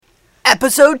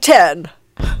Episode 10.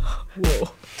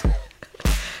 Whoa.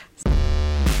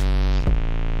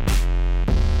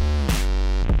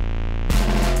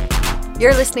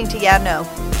 You're listening to Yeah No.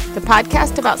 The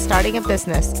podcast about starting a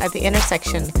business at the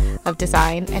intersection of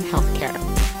design and healthcare.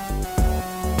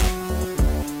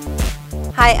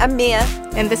 Hi, I'm Mia.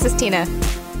 And this is Tina.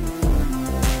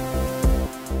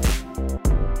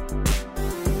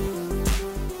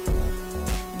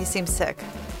 You seem sick.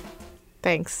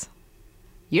 Thanks.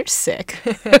 You're sick.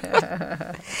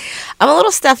 I'm a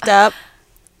little stuffed up,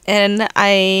 and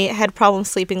I had problems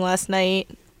sleeping last night,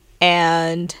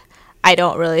 and I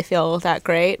don't really feel that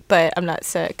great, but I'm not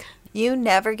sick. You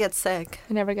never get sick.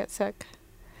 I never get sick.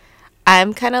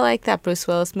 I'm kind of like that Bruce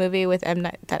Willis movie with M.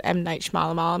 Night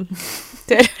Shyamalan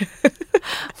did.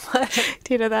 What?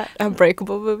 Do you know that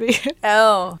Unbreakable movie?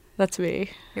 Oh. That's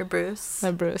me. You're Bruce.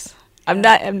 I'm Bruce. I'm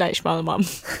not M. Night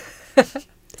Shyamalan.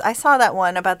 I saw that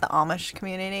one about the Amish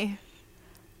community.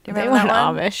 Do you They remember weren't that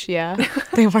one? Amish, yeah.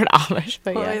 They weren't Amish,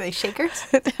 but What yeah. were they, Shakers?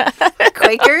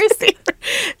 Quakers?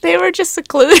 They were just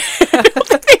secluded. I don't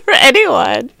think they were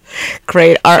anyone.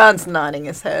 Great. John's nodding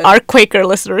his head. Our Quaker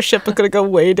listenership is going to go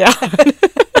way down.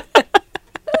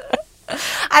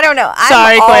 I don't know.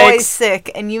 Sorry, I'm always Quakes.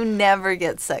 sick, and you never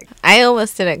get sick. I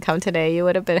almost didn't come today. You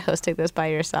would have been hosting this by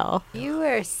yourself. You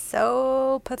are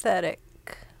so pathetic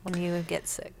when you get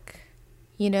sick.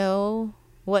 You know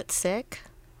what's sick?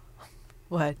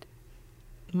 What?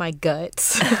 My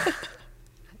guts.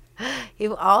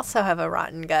 You also have a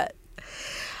rotten gut.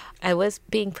 I was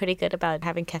being pretty good about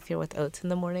having kefir with oats in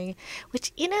the morning,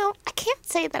 which, you know, I can't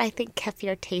say that I think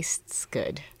kefir tastes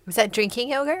good. Was that drinking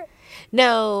yogurt?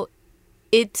 No,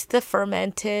 it's the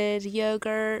fermented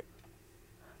yogurt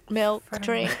milk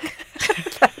drink.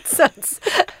 That sounds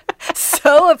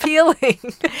so appealing.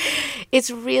 It's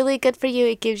really good for you.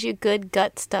 It gives you good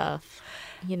gut stuff,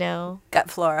 you know? Gut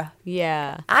flora.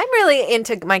 Yeah. I'm really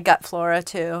into my gut flora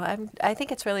too. I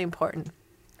think it's really important.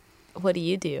 What do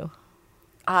you do?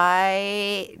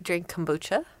 I drink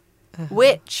kombucha,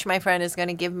 which my friend is going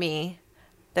to give me.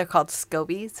 They're called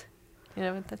scobies. You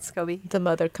know what that's SCOBY? The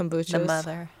mother kombucha. The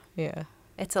mother. Yeah.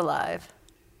 It's alive.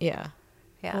 Yeah.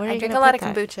 Yeah. Where are I you drink a gonna lot of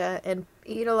put that? kombucha and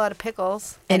eat a lot of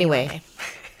pickles. Anyway.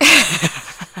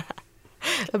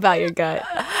 About your gut.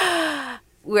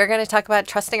 We're going to talk about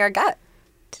trusting our gut.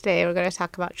 Today we're going to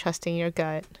talk about trusting your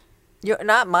gut. You're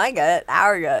not my gut,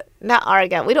 our gut. Not our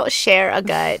gut. We don't share a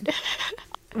gut.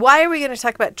 Why are we going to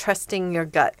talk about trusting your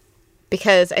gut?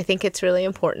 Because I think it's really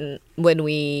important when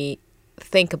we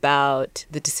think about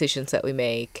the decisions that we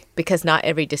make, because not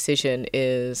every decision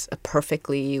is a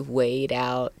perfectly weighed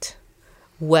out,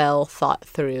 well thought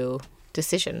through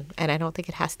decision, and I don't think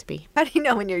it has to be. How do you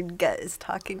know when your gut is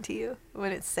talking to you,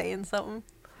 when it's saying something?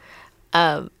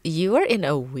 You are in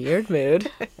a weird mood,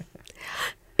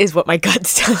 is what my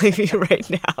gut's telling me right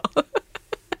now.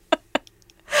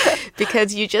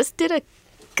 Because you just did a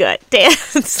gut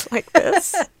dance like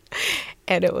this,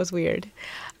 and it was weird.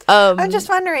 I'm just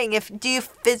wondering, do you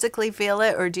physically feel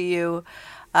it, or do you,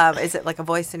 is it like a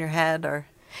voice in your head, or?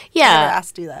 I never Yeah.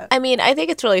 asked you that. I mean, I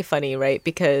think it's really funny, right?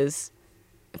 Because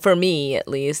for me, at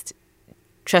least,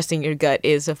 trusting your gut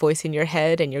is a voice in your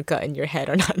head, and your gut and your head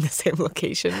are not in the same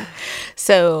location.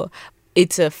 So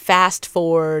it's a fast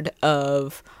forward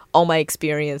of all my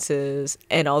experiences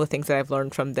and all the things that I've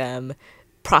learned from them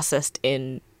processed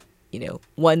in,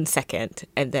 1 second.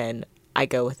 And then I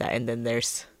go with that. And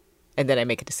then I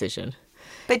make a decision.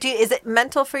 But is it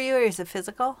mental for you, or is it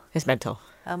physical? It's mental.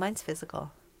 Oh, mine's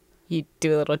physical. You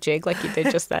do a little jig like you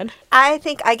did just then. I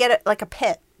think I get it like a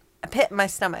pit in my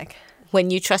stomach. When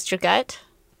you trust your gut?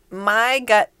 My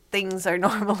gut things are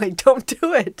normally don't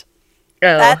do it.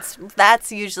 Oh.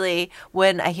 That's usually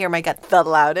when I hear my gut the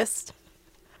loudest.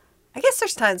 I guess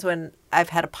there's times when I've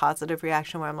had a positive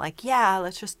reaction where I'm like, yeah,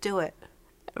 let's just do it.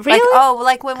 Really?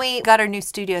 Like when we got our new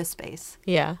studio space.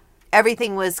 Yeah.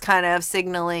 Everything was kind of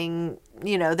signaling,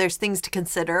 there's things to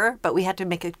consider, but we had to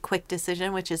make a quick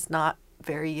decision, which is not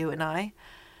very you and I.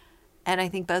 And I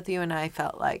think both you and I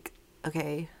felt like,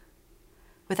 okay,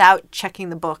 without checking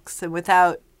the books and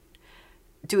without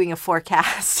doing a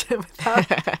forecast,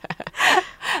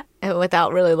 And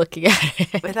without really looking at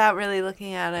it. without really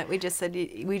looking at it, we just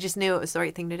knew it was the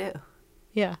right thing to do.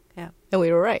 Yeah. Yeah. And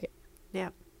we were right. Yeah.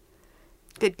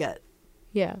 Good gut.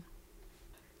 Yeah.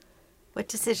 What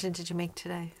decision did you make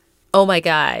today? Oh my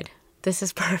God. This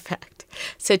is perfect.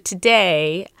 So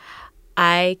today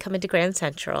I come into Grand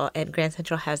Central, and Grand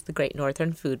Central has the Great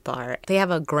Northern Food Bar. They have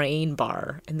a grain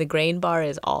bar, and the grain bar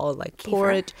is all like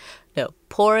porridge. No,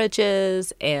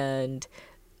 porridges and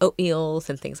oatmeals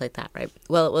and things like that, right?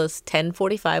 Well, it was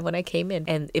 10:45 when I came in,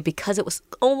 and because it was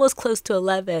almost close to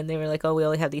 11, they were like, "Oh, we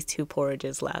only have these 2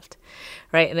 porridges left,"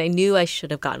 right? And I knew I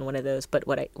should have gotten one of those, but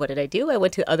what did I do? I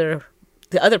went to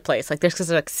the other place. Like there's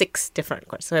like 6 different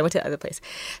courses, so I went to the other place.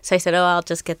 So I said, "Oh, I'll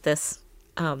just get this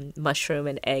mushroom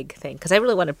and egg thing," because I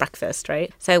really wanted breakfast,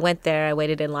 right? So I went there, I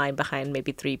waited in line behind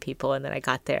maybe 3 people, and then I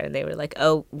got there and they were like,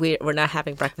 "Oh, we're not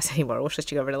having breakfast anymore. We're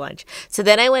switching over to lunch." So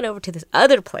then I went over to this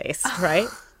other place, right?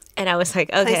 And I was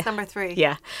like, okay. Place number 3.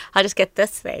 Yeah, I'll just get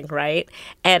this thing, right?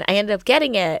 And I ended up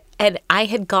getting it. And I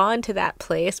had gone to that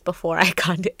place before I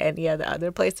gone to any of the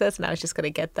other places. And I was just going to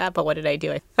get that. But what did I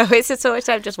do? I wasted so much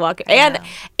time just walking. And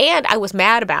I was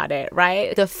mad about it,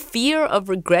 right? The fear of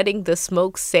regretting the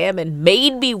smoked salmon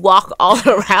made me walk all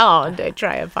around and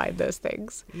try and find those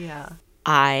things. Yeah.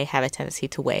 I have a tendency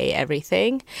to weigh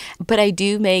everything. But I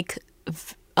do make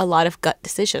a lot of gut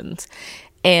decisions.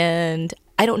 And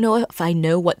I don't know if I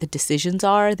know what the decisions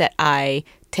are that I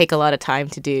take a lot of time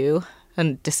to do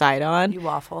and decide on. You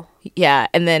waffle. Yeah,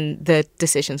 and then the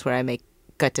decisions where I make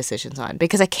gut decisions on,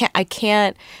 because I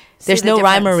can't there's no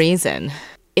rhyme or reason.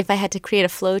 If I had to create a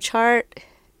flow chart,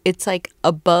 it's like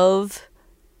above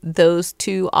those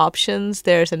 2 options,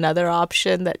 there's another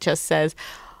option that just says,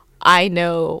 I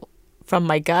know from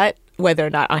my gut whether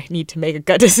or not I need to make a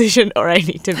gut decision or I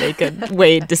need to make a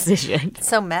weighed decision.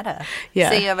 So meta. Yeah.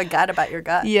 So you have a gut about your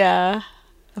gut. Yeah.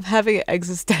 I'm having an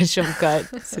existential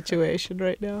gut situation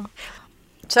right now.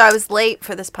 So I was late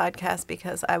for this podcast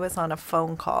because I was on a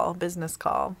phone call, business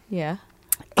call. Yeah.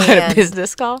 A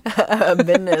business call? A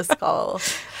business call.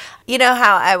 You know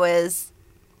how I was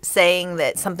saying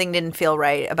that something didn't feel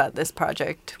right about this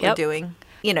project we're doing?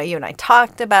 You know, you and I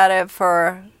talked about it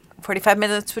for 45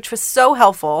 minutes, which was so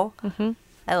helpful. Mm-hmm.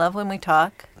 I love when we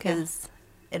talk because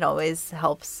it always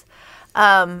helps.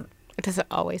 It doesn't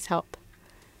always help.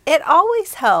 It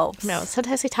always helps. No,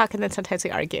 sometimes we talk and then sometimes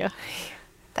we argue.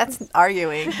 That's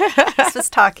arguing. This was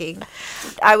talking.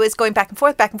 I was going back and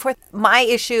forth, back and forth. My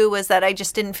issue was that I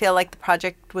just didn't feel like the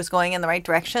project was going in the right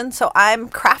direction. So I'm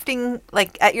crafting,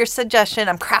 like at your suggestion,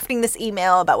 I'm crafting this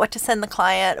email about what to send the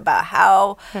client, about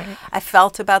how I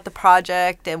felt about the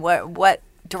project and what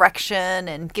direction,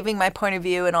 and giving my point of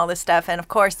view and all this stuff. And of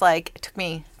course, like, it took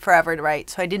me forever to write,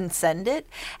 so I didn't send it.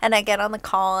 And I get on the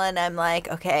call and I'm like,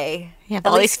 okay, you have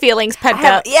all these feelings pent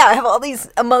up. Yeah, I have all these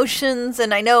emotions,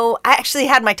 and I know I actually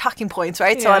had my talking points,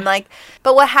 right? Yeah. So I'm like,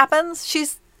 but what happens?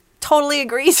 She's totally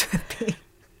agrees with me.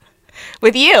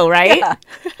 With you, right? Yeah.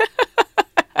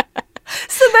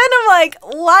 So then I'm like,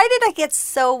 why did I get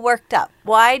so worked up?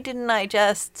 Why didn't I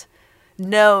just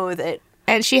know that?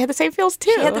 And she had the same feels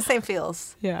too. She had the same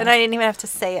feels. Yeah. And I didn't even have to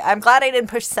say it. I'm glad I didn't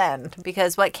push send,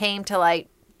 because what came to light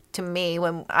to me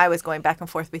when I was going back and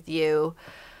forth with you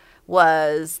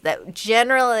was that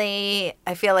generally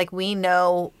I feel like we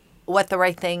know what the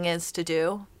right thing is to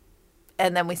do,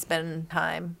 and then we spend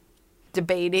time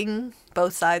debating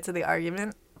both sides of the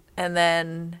argument, and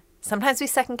then sometimes we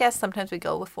second guess, sometimes we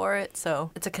go for it.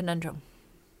 So it's a conundrum.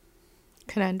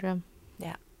 Conundrum.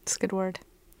 Yeah. It's a good word.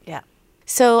 Yeah.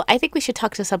 So I think we should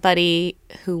talk to somebody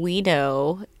who we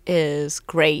know is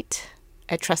great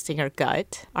at trusting her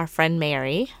gut, our friend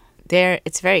Mary.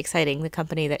 It's very exciting. The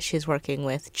company that she's working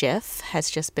with, Jif, has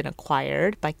just been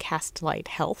acquired by Castlight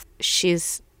Health.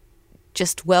 She's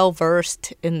just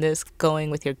well-versed in this going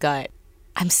with your gut.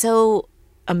 I'm so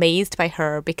amazed by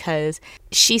her because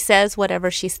she says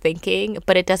whatever she's thinking,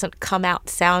 but it doesn't come out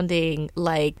sounding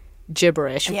like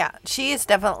gibberish. Yeah, she is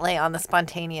definitely on the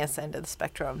spontaneous end of the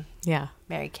spectrum. Yeah.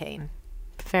 Mary Kane.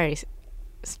 Very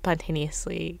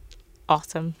spontaneously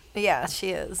awesome. Yeah,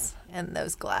 she is. And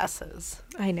those glasses.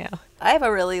 I know. I have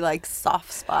a really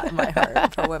soft spot in my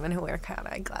heart for women who wear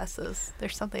cat-eye glasses.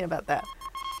 There's something about that.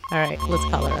 All right, let's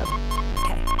call her up.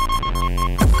 Okay.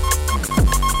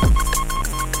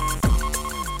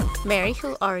 Mary,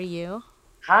 who are you?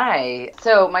 Hi.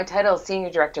 So my title is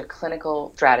Senior Director,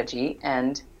 Clinical Strategy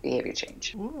and Behavior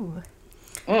Change. Ooh.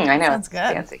 I know. Sounds good.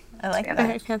 Fancy. I like that.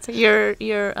 Very fancy. Your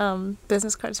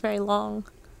business card is very long.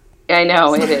 I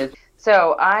know, it is.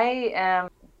 So I am,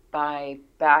 by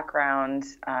background,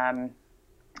 I'm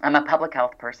a public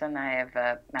health person. I have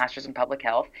a master's in public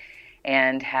health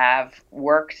and have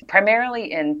worked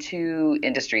primarily in 2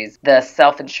 industries, the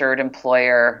self-insured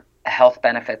employer health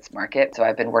benefits market. So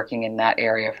I've been working in that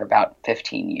area for about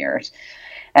 15 years.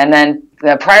 And then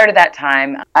prior to that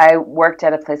time, I worked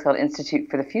at a place called Institute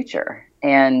for the Future.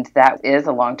 And that is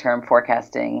a long-term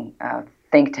forecasting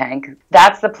think tank.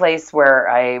 That's the place where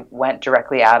I went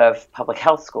directly out of public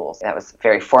health schools. That was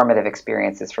very formative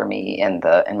experiences for me in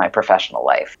my professional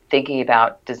life. Thinking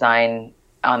about design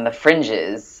on the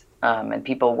fringes and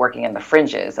people working in the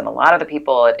fringes. And a lot of the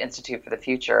people at Institute for the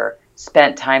Future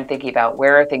spent time thinking about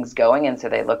where are things going, and so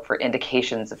they look for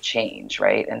indications of change,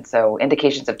 right? And so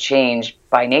indications of change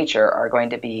by nature are going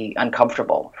to be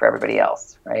uncomfortable for everybody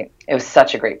else, right? It was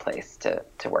such a great place to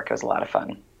work. It was a lot of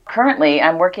fun. Currently,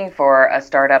 I'm working for a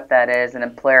startup that is an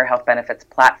employer health benefits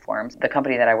platform. The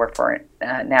company that I work for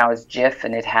now is Jif,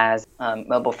 and it has a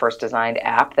mobile-first designed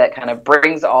app that kind of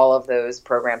brings all of those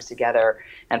programs together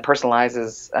and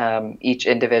personalizes each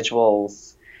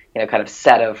individual's kind of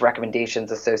set of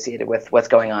recommendations associated with what's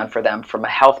going on for them from a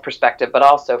health perspective, but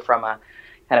also from a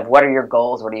kind of what are your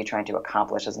goals, what are you trying to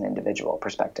accomplish as an individual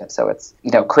perspective. So it's,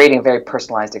 creating a very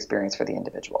personalized experience for the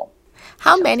individual.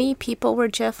 How many people were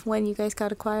Jif when you guys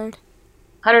got acquired?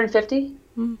 150.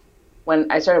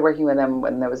 When I started working with them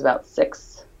when there was about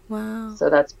 6. Wow. So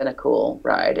that's been a cool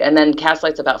ride. And then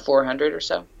Castlight's about 400 or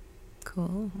so.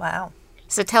 Cool. Wow.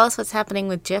 So tell us what's happening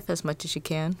with Jif as much as you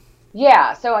can.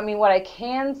 Yeah. So, what I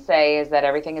can say is that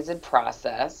everything is in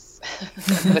process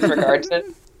with regard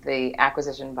to the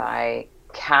acquisition by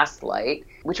Castlight.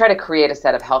 We try to create a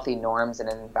set of healthy norms and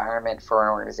an environment for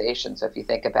our organization. So if you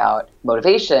think about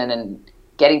motivation and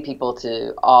getting people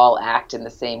to all act in the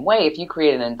same way, if you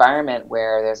create an environment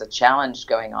where there's a challenge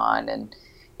going on and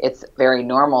it's very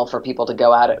normal for people to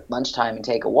go out at lunchtime and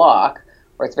take a walk,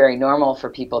 or it's very normal for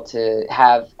people to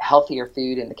have healthier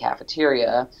food in the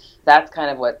cafeteria, that's kind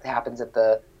of what happens at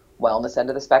the wellness end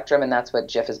of the spectrum, and that's what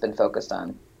Jif has been focused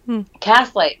on.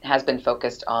 Castlight has been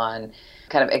focused on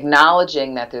kind of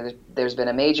acknowledging that there's been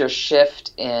a major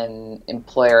shift in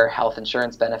employer health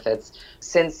insurance benefits.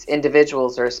 Since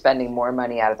individuals are spending more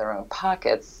money out of their own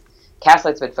pockets,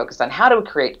 Castlight's been focused on how to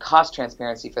create cost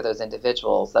transparency for those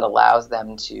individuals that allows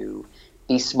them to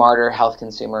be smarter health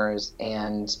consumers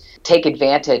and take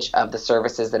advantage of the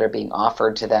services that are being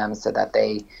offered to them so that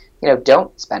they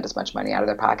don't spend as much money out of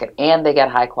their pocket and they get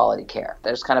high quality care.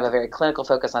 There's kind of a very clinical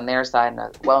focus on their side and a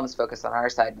wellness focus on our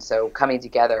side. And so coming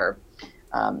together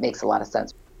makes a lot of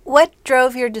sense. What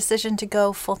drove your decision to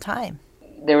go full time?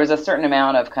 There was a certain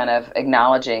amount of kind of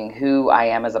acknowledging who I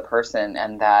am as a person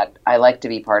and that I like to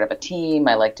be part of a team.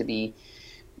 I like to be,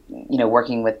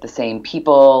 working with the same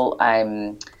people.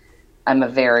 I'm a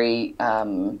very,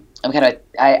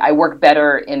 I work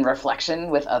better in reflection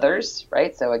with others,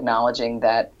 right? So acknowledging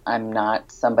that I'm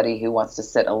not somebody who wants to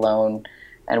sit alone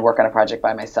and work on a project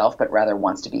by myself, but rather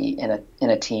wants to be in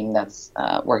a team that's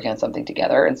working on something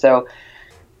together. And so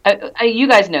you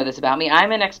guys know this about me.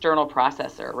 I'm an external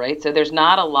processor, right? So there's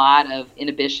not a lot of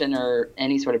inhibition or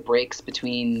any sort of breaks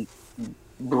between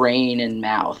brain and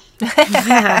mouth.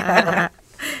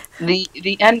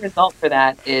 The end result for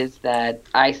that is that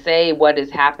I say what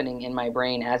is happening in my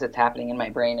brain as it's happening in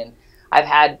my brain. And I've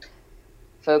had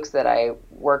folks that I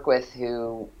work with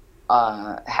who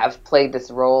have played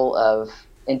this role of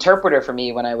interpreter for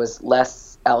me when I was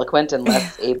less eloquent and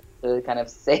less able to kind of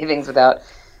say things without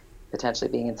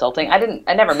potentially being insulting.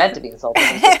 I never meant to be insulting.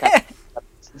 It was just kind of,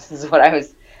 this is what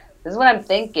I'm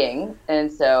thinking.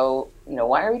 And so,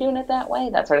 why are we doing it that way?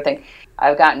 That sort of thing.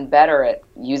 I've gotten better at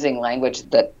using language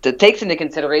that takes into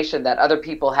consideration that other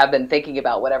people have been thinking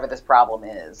about whatever this problem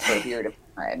is for a period of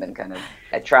time. And kind of,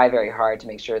 I try very hard to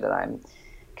make sure that I'm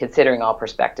considering all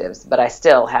perspectives, but I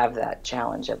still have that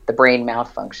challenge of the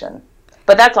brain-mouth function.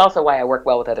 But that's also why I work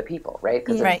well with other people, right?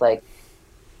 Because it's like,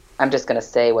 I'm just going to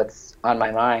say what's on my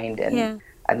mind. And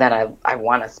then I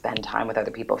want to spend time with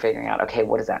other people figuring out, okay,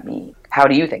 what does that mean? How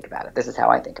do you think about it? This is how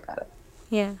I think about it.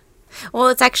 Yeah. Well,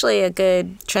 it's actually a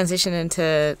good transition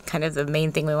into kind of the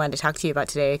main thing we wanted to talk to you about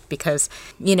today because,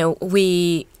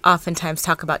 we oftentimes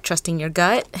talk about trusting your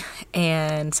gut.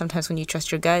 And sometimes when you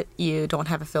trust your gut, you don't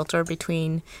have a filter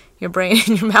between your brain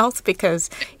and your mouth because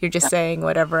you're just saying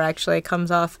whatever actually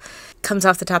comes off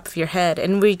the top of your head.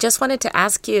 And we just wanted to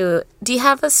ask you, do you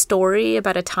have a story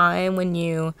about a time when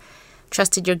you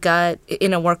trusted your gut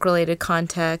in a work-related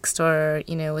context or,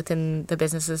 within the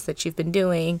businesses that you've been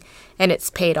doing and it's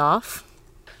paid off?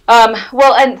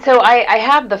 Well, and so I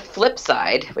have the flip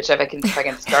side, which if I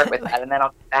can start with that, and then I'll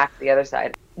come back to the other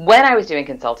side. When I was doing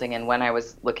consulting and when I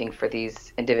was looking for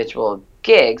these individual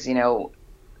gigs,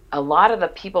 a lot of the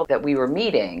people that we were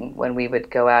meeting when we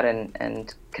would go out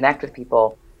and connect with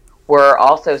people were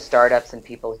also startups and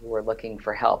people who were looking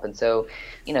for help. And so,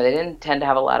 they didn't tend to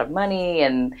have a lot of money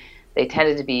and they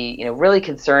tended to be, really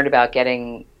concerned about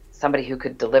getting somebody who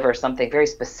could deliver something very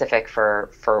specific for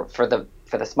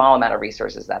the small amount of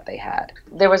resources that they had.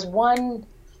 There was one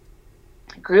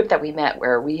group that we met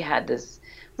where we had this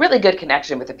really good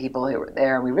connection with the people who were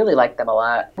there, and we really liked them a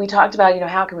lot. We talked about,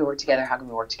 how can we work together? How can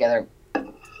we work together?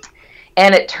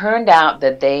 And it turned out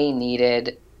that they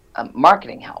needed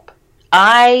marketing help.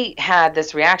 I had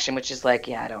this reaction, which is like,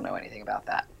 yeah, I don't know anything about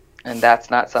that. And that's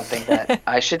not something that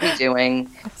I should be doing.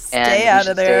 Stay out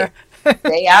of there.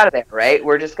 Stay out of there, right?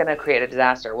 We're just going to create a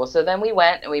disaster. Well, so then we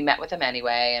went and we met with them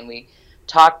anyway, and we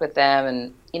talked with them,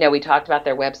 and, we talked about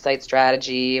their website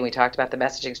strategy, and we talked about the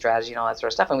messaging strategy and all that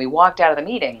sort of stuff. And we walked out of the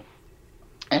meeting,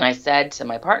 and I said to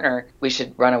my partner, we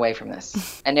should run away from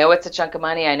this. I know it's a chunk of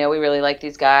money. I know we really like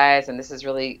these guys, and this is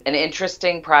really an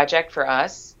interesting project for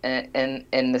us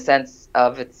in the sense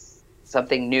of it's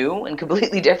something new and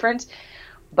completely different.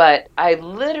 But I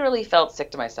literally felt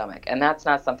sick to my stomach, and that's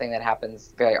not something that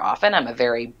happens very often.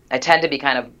 I tend to be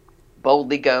kind of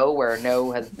boldly go where no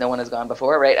one has gone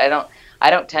before, right? I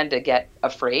don't tend to get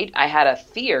afraid. I had a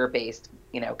fear-based,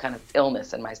 kind of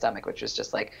illness in my stomach, which was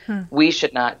just like, we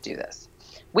should not do this.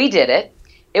 We did it.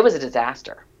 It was a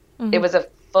disaster. Mm-hmm. It was a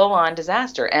full-on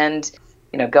disaster. And,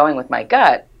 going with my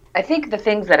gut, I think the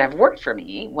things that have worked for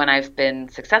me when I've been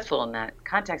successful in that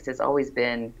context has always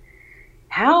been,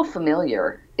 how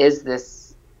familiar is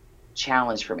this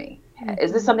challenge for me? Mm-hmm.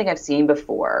 Is this something I've seen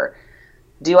before?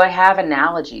 Do I have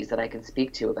analogies that I can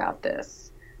speak to about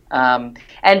this? And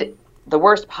the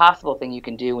worst possible thing you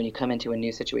can do when you come into a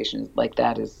new situation like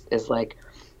that is like,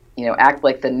 act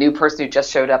like the new person who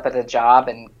just showed up at a job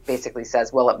and basically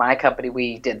says, well, at my company,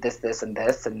 we did this, this, and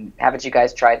this. And haven't you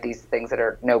guys tried these things that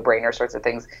are no-brainer sorts of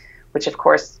things? Which, of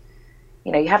course,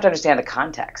 you have to understand the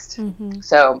context. Mm-hmm.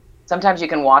 So sometimes you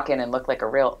can walk in and look like a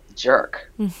real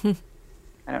jerk. Mm-hmm.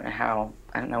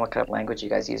 I don't know what kind of language you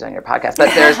guys use on your podcast,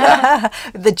 but there's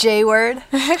the J word.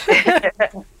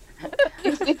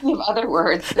 Speaking of other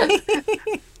words.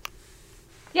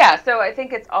 Yeah, so I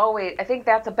think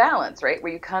that's a balance, right?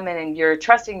 Where you come in and you're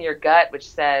trusting your gut, which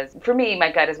says, for me, my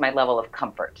gut is my level of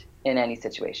comfort in any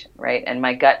situation, right? And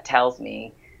my gut tells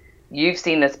me, you've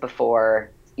seen this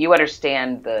before, you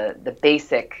understand the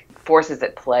basic forces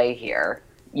at play here.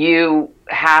 You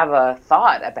have a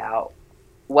thought about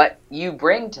what you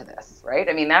bring to this, right?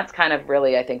 I mean, that's kind of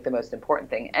really, I think, the most important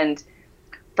thing. And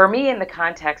for me, in the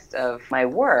context of my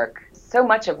work, so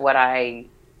much of what I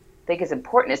think is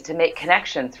important is to make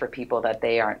connections for people that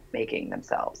they aren't making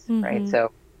themselves, mm-hmm. right?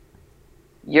 So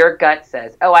your gut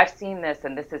says, oh, I've seen this,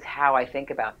 and this is how I think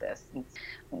about this. And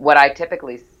what I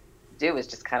typically do is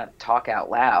just kind of talk out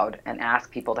loud and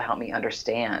ask people to help me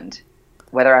understand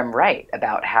whether I'm right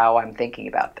about how I'm thinking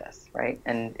about this, right?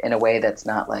 And in a way that's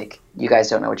not like, you guys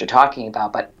don't know what you're talking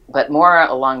about, but more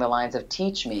along the lines of,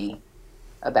 teach me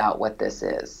about what this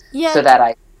is, so that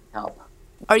I can help.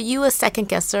 Are you a second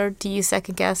guesser? Do you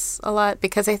second guess a lot?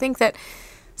 Because I think that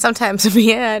sometimes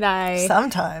Mia and I...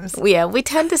 Sometimes. Yeah, we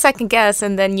tend to second guess,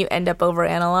 and then you end up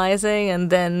overanalyzing, and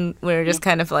then we're just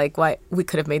kind of like, why we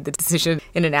could have made the decision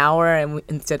in an hour, and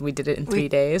instead we did it in 3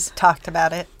 days. Talked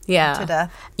about it to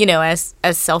death.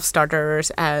 As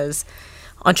self-starters, as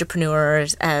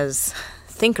entrepreneurs, as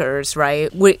thinkers,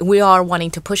 right? We are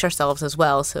wanting to push ourselves as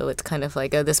well. So it's kind of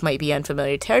like, oh, this might be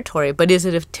unfamiliar territory, but is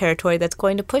it a territory that's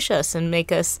going to push us and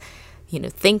make us,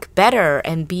 think better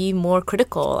and be more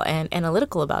critical and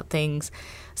analytical about things?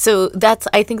 So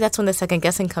I think that's when the second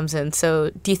guessing comes in.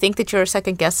 So do you think that you're a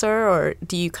second guesser, or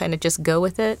do you kind of just go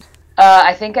with it?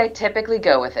 I think I typically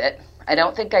go with it. I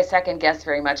don't think I second guess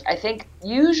very much. I think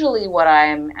usually what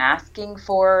I'm asking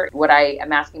for, what I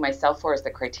am asking myself for, is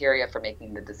the criteria for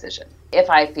making the decision. If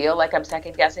I feel like I'm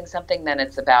second guessing something, then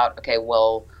it's about, okay,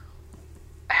 well,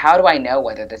 how do I know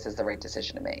whether this is the right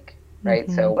decision to make, right?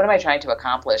 Mm-hmm. So what am I trying to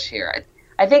accomplish here?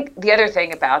 I think the other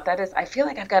thing about that is I feel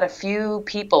like I've got a few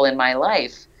people in my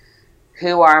life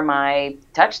who are my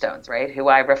touchstones, right? Who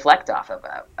I reflect off of.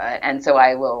 And so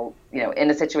I will,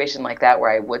 in a situation like that where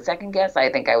I would second guess,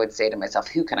 I think I would say to myself,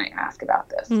 who can I ask about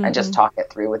this? Mm-hmm. And just talk it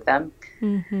through with them.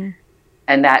 Mm-hmm.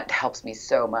 And that helps me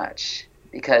so much,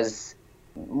 because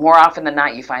more often than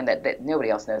not, you find that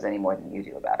nobody else knows any more than you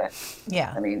do about it.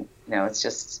 Yeah. I mean, it's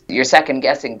just, you're second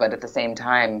guessing, but at the same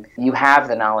time, you have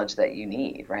the knowledge that you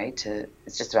need, right?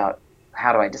 It's just about,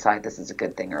 how do I decide this is a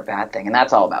good thing or a bad thing? And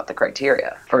that's all about the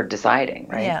criteria for deciding,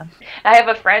 right? Yeah. I have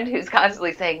a friend who's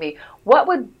constantly saying to me, what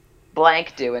would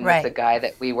blank do? And it's a guy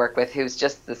that we work with who's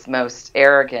just this most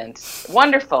arrogant,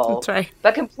 wonderful,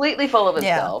 but completely full of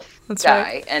himself guy.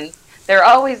 Right. And they're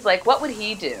always like, what would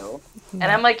he do? Yeah.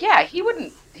 And I'm like, he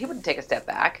wouldn't take a step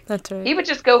back. That's right. He would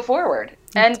just go forward.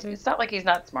 That's right. It's not like he's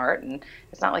not smart, and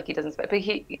it's not like he doesn't, but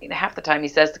half the time he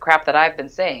says the crap that I've been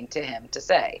saying to him to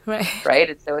say. Right?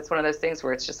 And so it's one of those things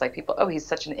where it's just like people, oh, he's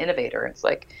such an innovator. It's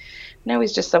like, no,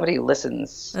 he's just somebody who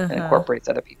listens and incorporates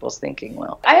other people's thinking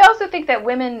well. I also think that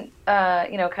women,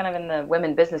 kind of in the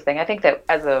women business thing, I think that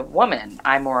as a woman,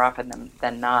 I more often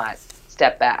than not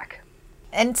step back.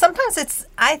 And sometimes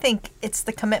I think it's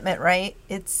the commitment, right?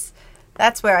 It's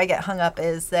That's where I get hung up,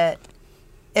 is that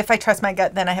if I trust my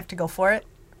gut, then I have to go for it.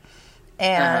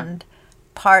 And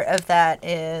part of that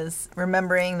is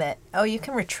remembering that, oh, you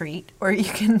can retreat, or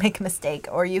you can make a mistake,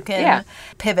 or you can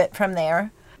pivot from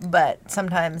there. But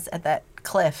sometimes at that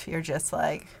cliff, you're just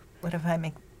like, what if I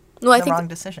make the wrong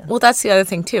decision? Well, that's the other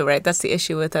thing too, right? That's the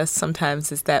issue with us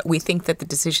sometimes, is that we think that the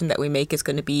decision that we make is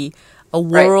going to be a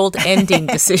world-ending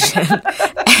decision.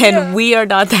 And we are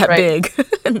not that big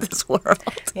in this world.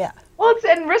 Yeah. Well, it's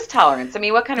and risk tolerance. I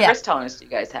mean, what kind of risk tolerance do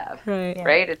you guys have? Right. Yeah.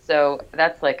 Right? It's so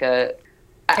that's like a...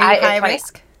 Are you high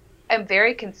risk? I'm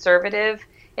very conservative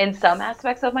in some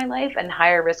aspects of my life and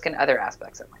higher risk in other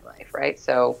aspects of my life, right?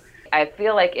 So I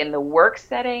feel like in the work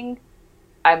setting,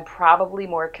 I'm probably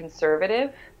more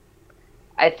conservative.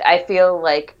 I feel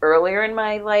like earlier in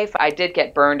my life, I did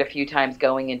get burned a few times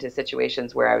going into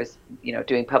situations where I was,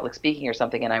 doing public speaking or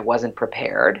something and I wasn't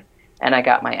prepared. And I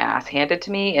got my ass handed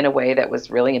to me in a way that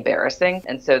was really embarrassing.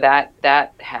 And so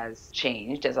that has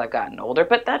changed as I've gotten older.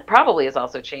 But that probably has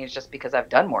also changed just because I've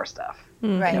done more stuff.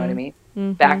 Right. You know what I mean?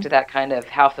 Mm-hmm. Back to that kind of,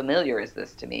 how familiar is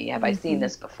this to me? Have I seen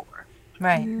this before?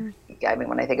 Right. I mean,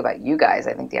 when I think about you guys,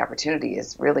 I think the opportunity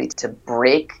is really to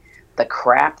break the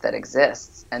crap that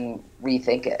exists and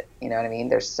rethink it. You know what I mean?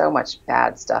 There's so much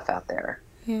bad stuff out there.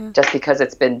 Yeah. Just because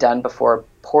it's been done before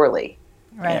poorly.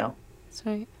 Right. That's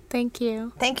right. Thank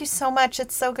you. Thank you so much.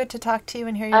 It's so good to talk to you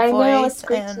and hear your voice. Know, it's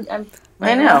great.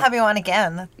 I know. We'll have you on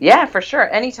again. Yeah, for sure.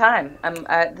 Anytime.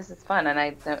 This is fun, and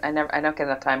I don't get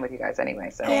enough time with you guys anyway.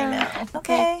 So. I know.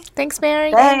 Okay. Thanks,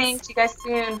 Mary. Thanks. You guys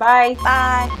soon. Bye.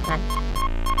 Bye.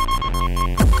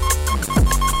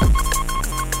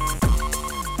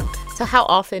 So how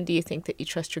often do you think that you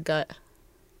trust your gut?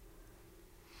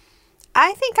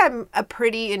 I think I'm a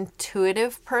pretty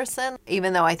intuitive person,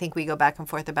 even though I think we go back and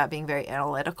forth about being very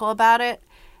analytical about it.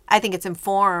 I think it's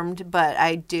informed, but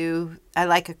I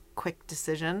like a quick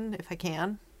decision if I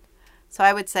can. So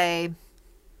I would say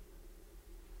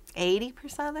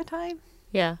 80% of the time.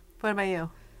 Yeah. What about you?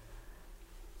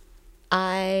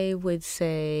 I would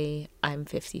say I'm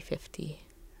 50-50.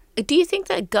 Do you think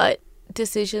that gut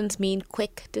decisions mean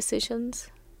quick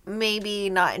decisions? Maybe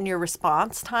not in your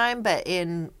response time, but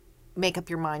in make up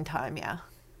your mind time, yeah.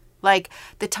 Like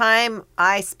the time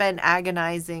I spend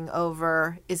agonizing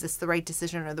over, is this the right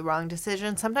decision or the wrong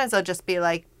decision? Sometimes I'll just be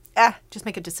like, just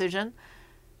make a decision.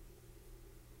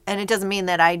 And it doesn't mean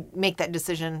that I make that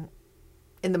decision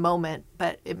in the moment,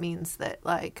 but it means that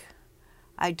like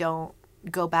I don't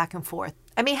go back and forth.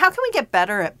 I mean, how can we get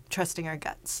better at trusting our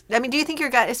guts? I mean, do you think your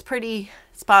gut is pretty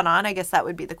spot on? I guess that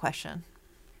would be the question.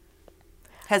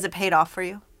 Has it paid off for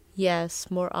you? Yes,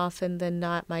 more often than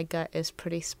not, my gut is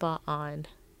pretty spot on.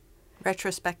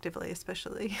 Retrospectively,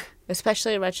 especially.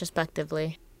 Especially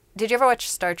retrospectively. Did you ever watch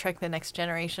Star Trek: The Next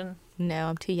Generation? No,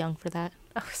 I'm too young for that.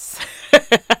 Oh,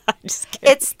 I'm just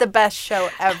kidding. it's the best show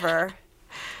ever.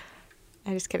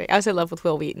 I'm just kidding. I was in love with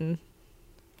Will Wheaton.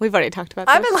 We've already talked about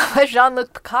this. I'm in love with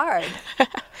Jean-Luc Picard.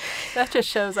 That just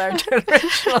shows our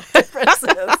generational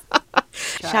differences.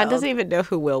 Sean doesn't even know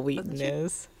who Will Wheaton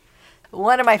is.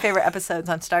 One of my favorite episodes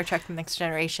on Star Trek: The Next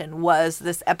Generation was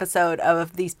this episode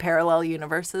of these parallel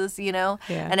universes, Yeah.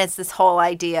 And it's this whole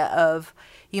idea of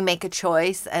you make a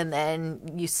choice and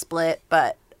then you split,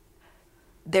 but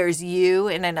there's you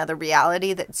in another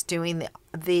reality that's doing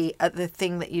the other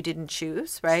thing that you didn't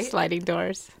choose, right? Sliding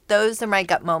doors. Those are my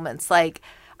gut moments. Like,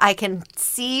 I can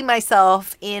see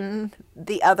myself in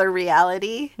the other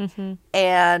reality,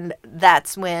 and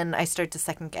that's when I start to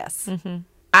second guess.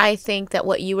 I think that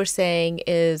what you were saying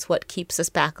is what keeps us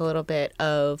back a little bit,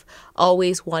 of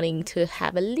always wanting to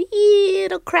have a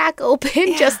little crack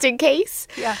open just in case.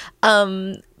 Yeah.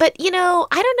 But, I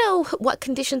don't know what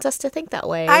conditions us to think that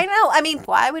way. I know. I mean,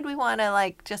 why would we want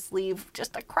to, just leave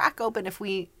just a crack open if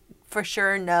we for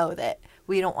sure know that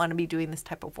we don't want to be doing this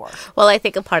type of work? Well, I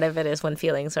think a part of it is when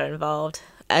feelings are involved.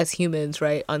 As humans,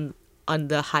 right, on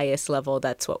the highest level,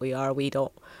 that's what we are. We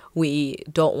don't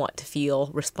want to feel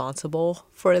responsible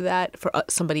for that, for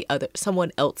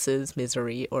someone else's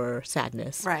misery or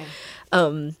sadness. Right.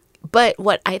 But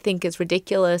what I think is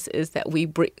ridiculous is that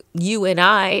you and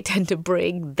I tend to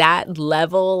bring that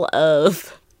level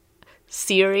of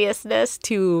seriousness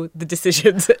to the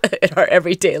decisions in our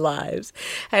everyday lives.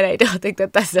 And I don't think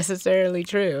that that's necessarily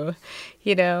true,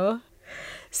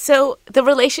 So the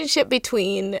relationship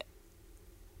between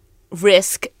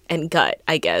risk and gut,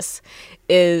 I guess,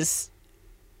 is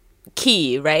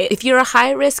key, right? If you're a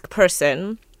high-risk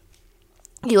person,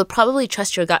 you would probably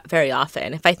trust your gut very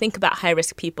often. If I think about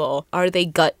high-risk people, are they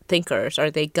gut thinkers?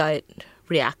 Are they gut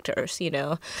reactors,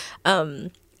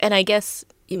 And I guess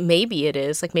maybe it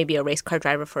is, like maybe a race car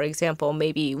driver, for example,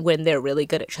 maybe when they're really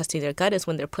good at trusting their gut is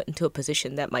when they're put into a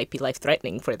position that might be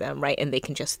life-threatening for them, right? And they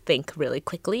can just think really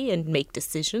quickly and make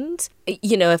decisions.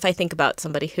 You know, if I think about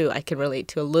somebody who I can relate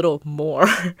to a little more,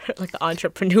 like an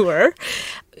entrepreneur,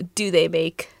 do they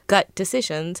make gut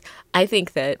decisions? I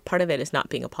think that part of it is not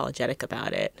being apologetic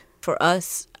about it. For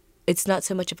us, it's not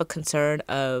so much of a concern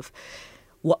of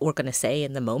what we're going to say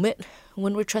in the moment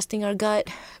when we're trusting our gut,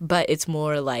 but it's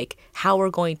more like how we're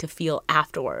going to feel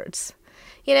afterwards.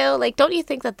 You know, like, don't you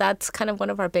think that that's kind of one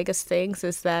of our biggest things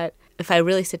is that if I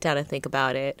really sit down and think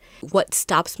about it, what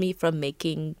stops me from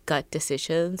making gut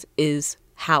decisions is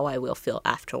how I will feel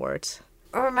afterwards.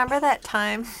 Remember that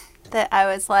time that I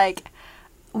was like,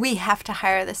 we have to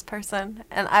hire this person?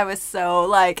 And I was so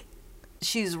like,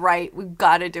 she's right. We've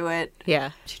got to do it.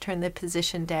 Yeah. She turned the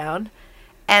position down.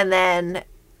 And then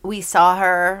we saw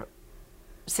her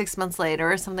 6 months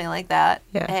later or something like that.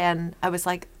 Yeah. And I was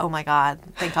like, oh my God,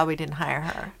 thank God we didn't hire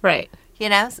her. Right. You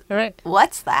know? Right.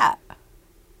 What's that?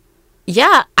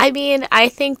 Yeah. I mean, I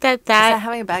think that Is that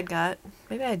having a bad gut?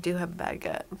 Maybe I do have a bad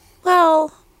gut.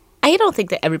 well, I don't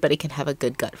think that everybody can have a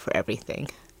good gut for everything.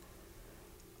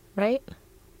 Right?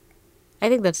 I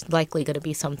think that's likely going to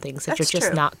be some things that That's you're just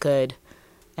true. not good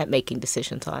at making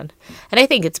decisions on. And I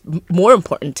think it's more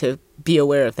important to be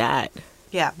aware of that.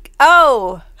 Yeah.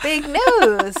 Oh, big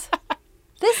news.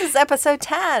 This is episode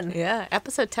 10. Yeah,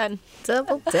 episode 10.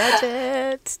 Double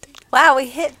digits. Wow, we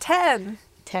hit 10.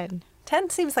 10. 10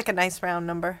 seems like a nice round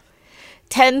number.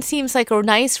 10 seems like a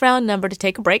nice round number to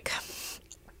take a break.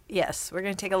 Yes, we're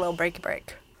going to take a little break.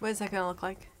 What is that going to look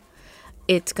like?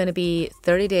 It's going to be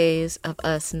 30 days of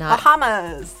us not...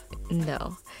 Bahamas.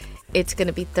 No. It's going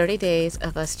to be 30 days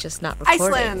of us just not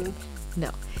recording. Iceland.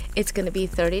 No. It's going to be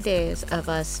 30 days of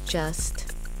us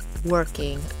just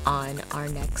working on our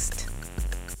next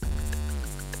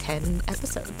 10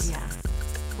 episodes. Yeah.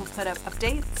 We'll put up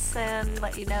updates and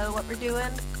let you know what we're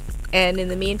doing. And in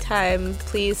the meantime,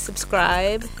 please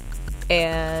subscribe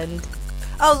and...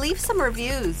 Oh, leave some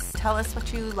reviews. Tell us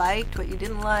what you liked, what you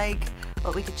didn't like,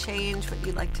 what we could change, what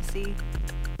you'd like to see.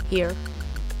 Here.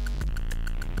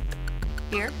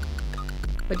 Here?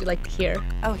 What'd you like to hear?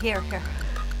 Oh, here.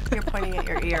 You're pointing at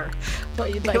your ear.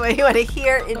 What you'd What you want to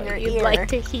hear in your you'd ear. like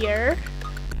to hear?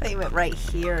 I thought you meant right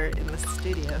here in the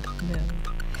studio. No.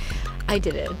 I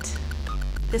didn't.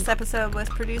 This episode was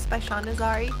produced by Sean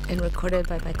Nazari And recorded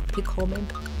by Michael P. Coleman.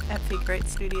 at Figure Eight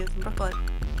Studios in Brooklyn.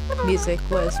 Music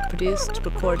was produced,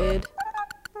 recorded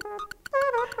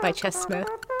by Chess Smith.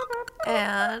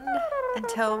 And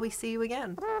until we see you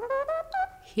again.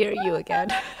 Hear you again.